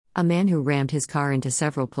A man who rammed his car into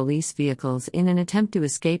several police vehicles in an attempt to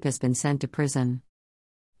escape has been sent to prison.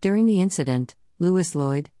 During the incident, Lewis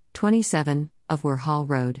Lloyd, 27, of Weir Hall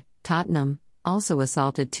Road, Tottenham, also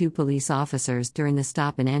assaulted two police officers during the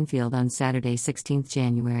stop in Enfield on Saturday, 16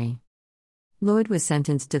 January. Lloyd was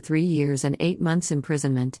sentenced to 3 years and 8 months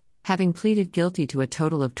imprisonment, having pleaded guilty to a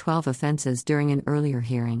total of 12 offenses during an earlier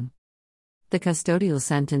hearing. The custodial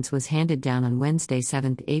sentence was handed down on Wednesday,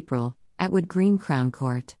 7 April, at Wood Green Crown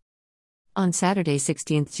Court. On Saturday,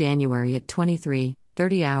 16 January at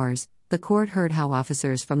 23:30 hours, the court heard how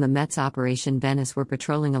officers from the Met's Operation Venice were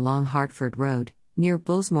patrolling along Hertford Road, near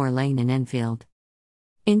Bullsmore Lane in Enfield.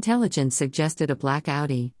 Intelligence suggested a black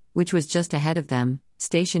Audi, which was just ahead of them,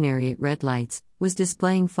 stationary at red lights, was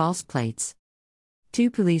displaying false plates. Two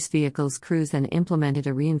police vehicles' crews then implemented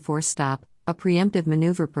a reinforced stop, a preemptive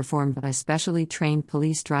maneuver performed by specially trained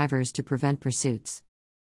police drivers to prevent pursuits.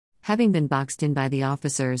 Having been boxed in by the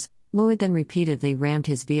officers, Lloyd then repeatedly rammed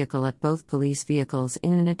his vehicle at both police vehicles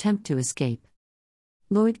in an attempt to escape.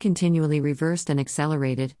 Lloyd continually reversed and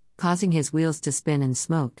accelerated, causing his wheels to spin and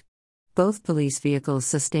smoke. Both police vehicles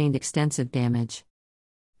sustained extensive damage.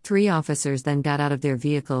 3 officers then got out of their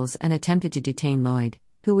vehicles and attempted to detain Lloyd,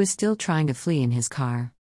 who was still trying to flee in his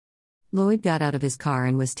car. Lloyd got out of his car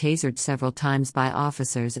and was tasered several times by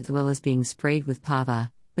officers as well as being sprayed with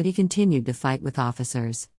pava, but he continued to fight with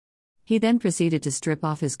officers. He then proceeded to strip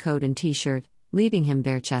off his coat and t-shirt, leaving him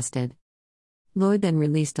bare-chested. Lloyd then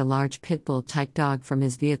released a large pit bull-type dog from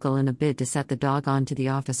his vehicle in a bid to set the dog on to the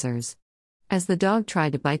officers. As the dog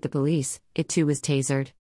tried to bite the police, it too was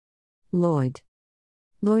tasered. Lloyd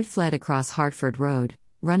fled across Hertford Road,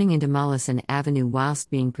 running into Mollison Avenue whilst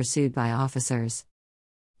being pursued by officers.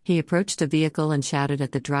 He approached the vehicle and shouted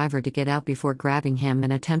at the driver to get out before grabbing him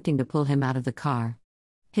and attempting to pull him out of the car.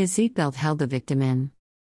 His seatbelt held the victim in.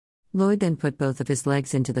 Lloyd then put both of his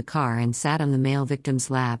legs into the car and sat on the male victim's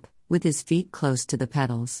lap, with his feet close to the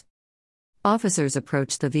pedals. Officers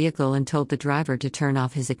approached the vehicle and told the driver to turn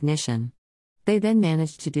off his ignition. They then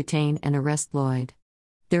managed to detain and arrest Lloyd.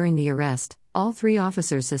 During the arrest, all 3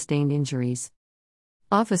 officers sustained injuries.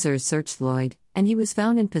 Officers searched Lloyd, and he was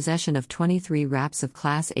found in possession of 23 wraps of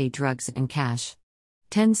Class A drugs and cash.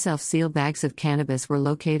 10 self-sealed bags of cannabis were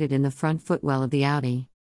located in the front footwell of the Audi.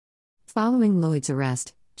 Following Lloyd's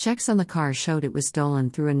arrest, checks on the car showed it was stolen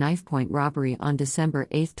through a knife-point robbery on December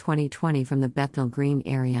 8, 2020 from the Bethnal Green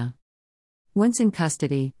area. Once in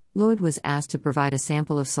custody, Lloyd was asked to provide a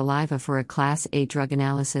sample of saliva for a Class A drug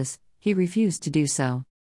analysis. He refused to do so.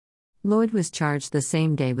 Lloyd was charged the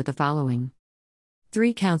same day with the following: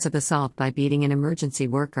 3 counts of assault by beating an emergency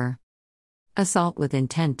worker, assault with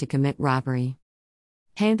intent to commit robbery,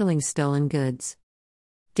 handling stolen goods,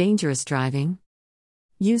 dangerous driving,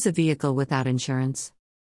 use a vehicle without insurance,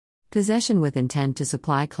 possession with intent to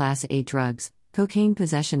supply Class A drugs, cocaine,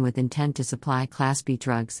 possession with intent to supply Class B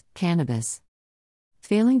drugs, cannabis,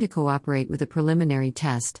 failing to cooperate with a preliminary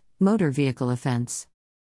test, motor vehicle offense,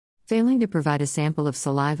 failing to provide a sample of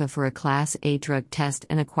saliva for a Class A drug test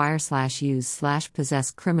and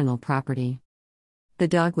acquire/use/possess criminal property. The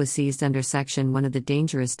dog was seized under Section 1 of the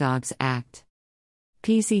Dangerous Dogs Act.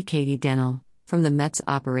 PC Katie Dennell, from the Met's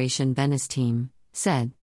Operation Venice team,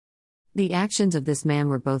 said, "The actions of this man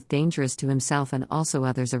were both dangerous to himself and also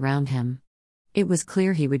others around him. It was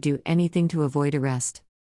clear he would do anything to avoid arrest.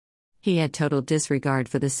 He had total disregard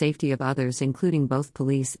for the safety of others, including both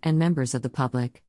police and members of the public.